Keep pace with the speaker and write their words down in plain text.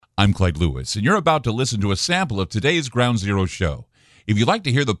I'm Clyde Lewis, and you're about to listen to a sample of today's Ground Zero show. If you'd like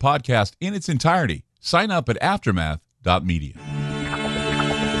to hear the podcast in its entirety, sign up at aftermath.media.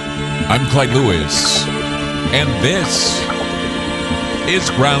 I'm Clyde Lewis, and this is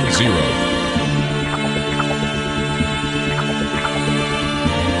Ground Zero.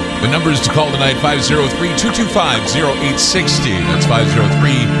 The number is to call tonight, 503-225-0860. That's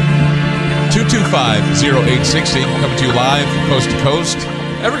 503-225-0860. Coming to you live from coast to coast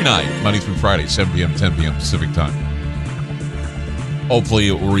every night, Monday through Friday, 7 p.m. to 10 p.m. Pacific time. Hopefully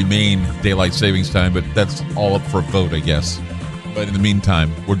it will remain daylight savings time, but that's all up for a vote, I guess. But in the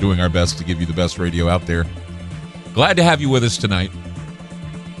meantime, we're doing our best to give you the best radio out there. Glad to have you with us tonight.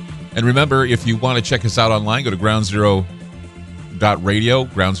 And remember, if you want to check us out online, go to groundzero.radio,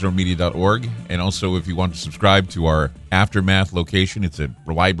 groundzeromedia.org. And also, if you want to subscribe to our Aftermath location, it's a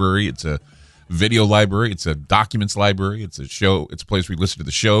library, it's a video library, it's a documents library, it's a show, it's a place where we listen to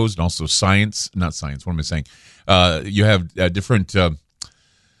the shows, and also not science, what am I saying? You have different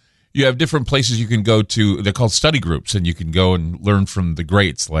places you can go to. They're called study groups, and you can go and learn from the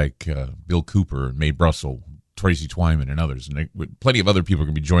greats like Bill Cooper, Mae Brussel, Tracy Twyman, and others. And plenty of other people are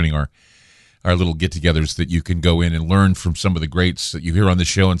going to be joining our little get-togethers that you can go in and learn from some of the greats that you hear on the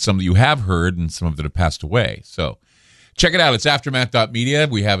show, and some that you have heard, and some of that have passed away. So check it out. It's aftermath.media.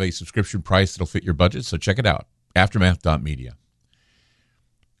 We have a subscription price that'll fit your budget, so check it out. Aftermath.media.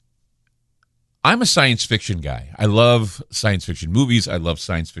 I'm a science fiction guy. I love science fiction movies. I love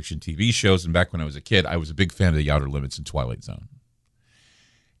science fiction TV shows. And back when I was a kid, I was a big fan of The Outer Limits and Twilight Zone.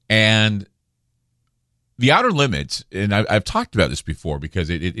 And The Outer Limits, and I've talked about this before because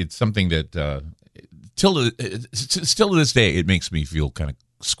it's something that still to this day, it makes me feel kind of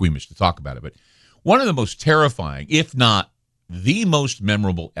squeamish to talk about it. But one of the most terrifying, if not the most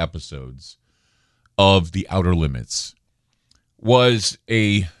memorable episodes of The Outer Limits was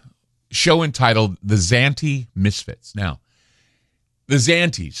a show entitled The Xanti Misfits. Now, the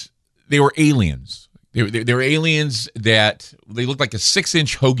Xantis, they were aliens. They were aliens that they looked like a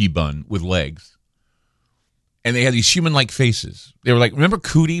 6-inch hoagie bun with legs. And they had these human-like faces. They were like, remember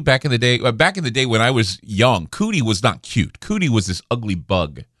Cootie back in the day? Back in the day when I was young, Cootie was not cute. Cootie was this ugly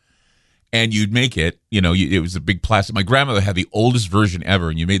bug. And you'd make it, it was a big plastic. My grandmother had the oldest version ever,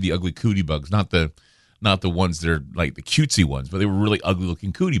 and you made the ugly Cootie bugs, not the ones that are like the cutesy ones, but they were really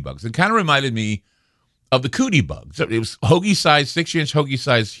ugly-looking Cootie bugs. It kind of reminded me of the Cootie bugs. It was hoagie-sized, 6-inch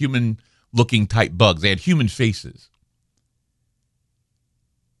hoagie-sized, human-looking type bugs. They had human faces.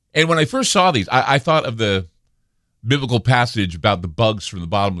 And when I first saw these, I thought of the biblical passage about the bugs from the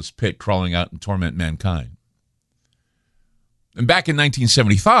bottomless pit crawling out and torment mankind. And back in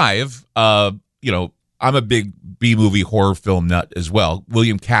 1975, I'm a big B-movie horror film nut as well.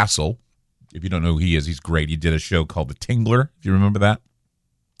 William Castle, if you don't know who he is, he's great. He did a show called The Tingler, if you remember that.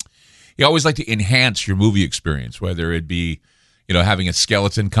 He always liked to enhance your movie experience, whether it be, having a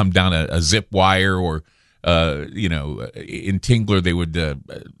skeleton come down a zip wire, or, in Tingler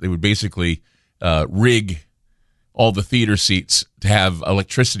they would basically rig all the theater seats to have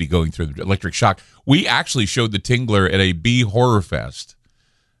electricity going through, the electric shock. We actually showed The Tingler at a B Horror Fest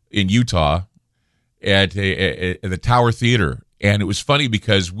in Utah at the Tower Theater. And it was funny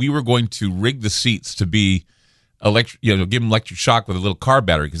because we were going to rig the seats to be give them electric shock with a little car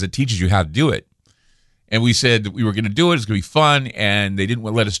battery because it teaches you how to do it. And we said that we were going to do it. It's going to be fun. And they didn't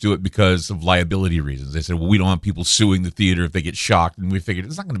let us do it because of liability reasons. They said, well, we don't want people suing the theater if they get shocked. And we figured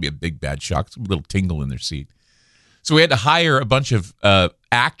it's not going to be a big, bad shock. It's a little tingle in their seat. So we had to hire a bunch of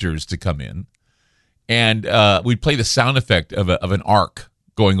actors to come in. And we'd play the sound effect of an arc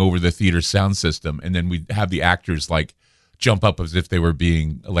going over the theater sound system. And then we'd have the actors jump up as if they were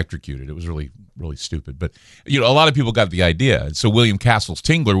being electrocuted. It was really, really stupid. But, a lot of people got the idea. And so William Castle's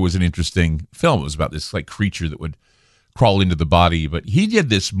Tingler was an interesting film. It was about this creature that would crawl into the body. But he did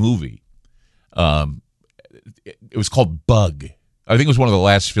this movie. It was called Bug. I think it was one of the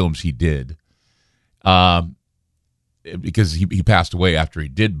last films he did. Because he passed away after he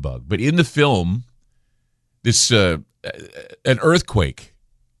did Bug. But in the film, an earthquake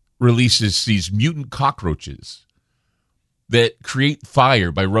releases these mutant cockroaches that create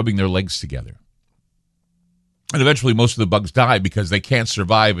fire by rubbing their legs together. And eventually most of the bugs die because they can't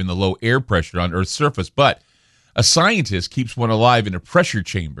survive in the low air pressure on Earth's surface. But a scientist keeps one alive in a pressure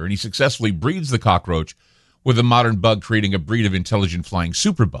chamber, and he successfully breeds the cockroach with a modern bug, creating a breed of intelligent flying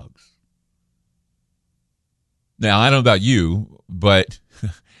superbugs. Now, I don't know about you, but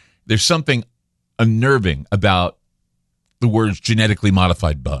there's something unnerving about the words genetically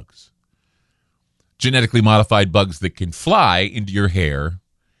modified bugs. Genetically modified bugs that can fly into your hair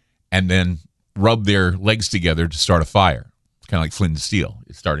and then rub their legs together to start a fire. kind of like Flint and Steel.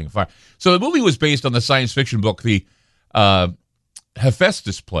 It's starting a fire. So the movie was based on the science fiction book, the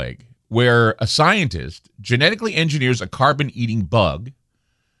Hephaestus Plague, where a scientist genetically engineers a carbon-eating bug,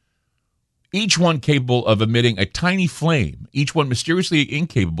 each one capable of emitting a tiny flame, each one mysteriously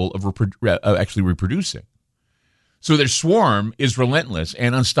incapable of actually reproducing. So their swarm is relentless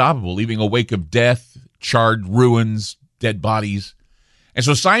and unstoppable, leaving a wake of death, charred ruins, dead bodies. And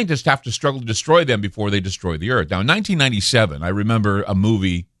so scientists have to struggle to destroy them before they destroy the Earth. Now, in 1997, I remember a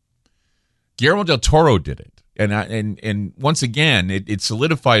movie, Guillermo del Toro did it. And once again, it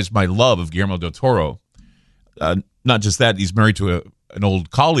solidifies my love of Guillermo del Toro. Not just that, he's married to an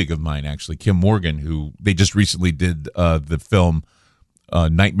old colleague of mine, actually, Kim Morgan, who they just recently did the film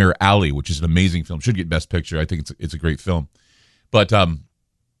Nightmare Alley, which is an amazing film. Should get Best Picture. I think it's a great film. But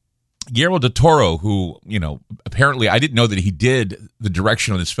Guillermo del Toro, who, apparently I didn't know that he did the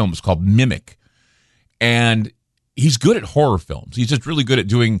direction of this film. It's called Mimic. And he's good at horror films. He's just really good at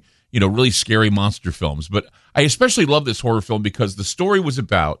doing, really scary monster films. But I especially love this horror film because the story was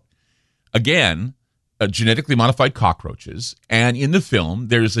about, again, genetically modified cockroaches. And in the film,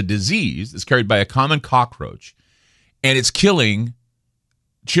 there's a disease that's carried by a common cockroach. And it's killing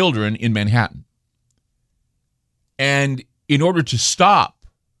children in Manhattan. And in order to stop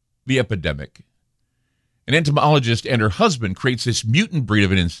the epidemic, an entomologist and her husband creates this mutant breed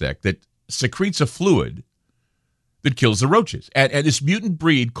of an insect that secretes a fluid that kills the roaches. And this mutant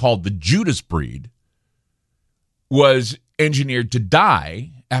breed, called the Judas breed, was engineered to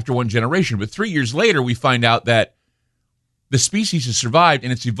die after one generation. But 3 years later, we find out that the species has survived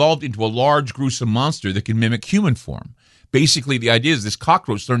and it's evolved into a large, gruesome monster that can mimic human form. Basically, the idea is this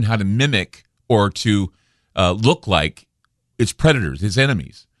cockroach learned how to mimic or to look like its predators, its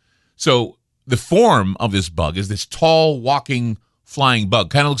enemies. So the form of this bug is this tall, walking, flying bug.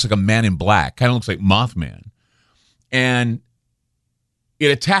 Kind of looks like a Man in Black. Kind of looks like Mothman. And it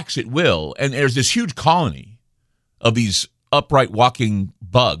attacks at will. And there's this huge colony of these upright walking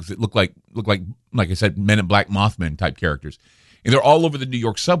bugs that look like I said, Men in Black, Mothman type characters. And they're all over the New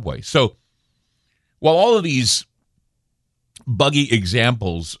York subway. So while all of these buggy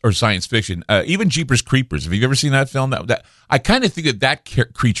examples are science fiction, even Jeepers Creepers, have you ever seen that film? That I kind of think that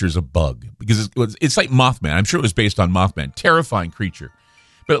creature is a bug because it's like Mothman. I'm sure it was based on Mothman. Terrifying creature.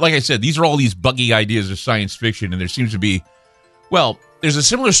 But like I said, these are all these buggy ideas of science fiction, and there seems to be, well, there's a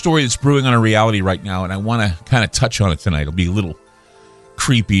similar story that's brewing on a reality right now, and I want to kind of touch on it tonight. It'll be a little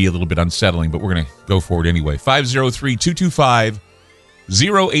creepy, a little bit unsettling, but we're going to go for it anyway.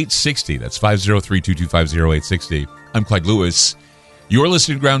 503-225-0860. That's 503-225-0860. I'm Clyde Lewis. You're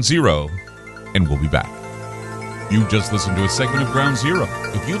listening to Ground Zero, and we'll be back. You just listened to a segment of Ground Zero.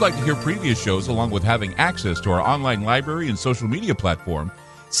 If you'd like to hear previous shows along with having access to our online library and social media platform,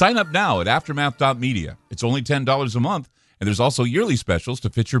 sign up now at aftermath.media. It's only $10 a month, and there's also yearly specials to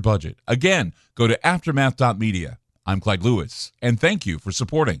fit your budget. Again, go to aftermath.media. I'm Clyde Lewis, and thank you for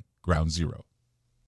supporting Ground Zero.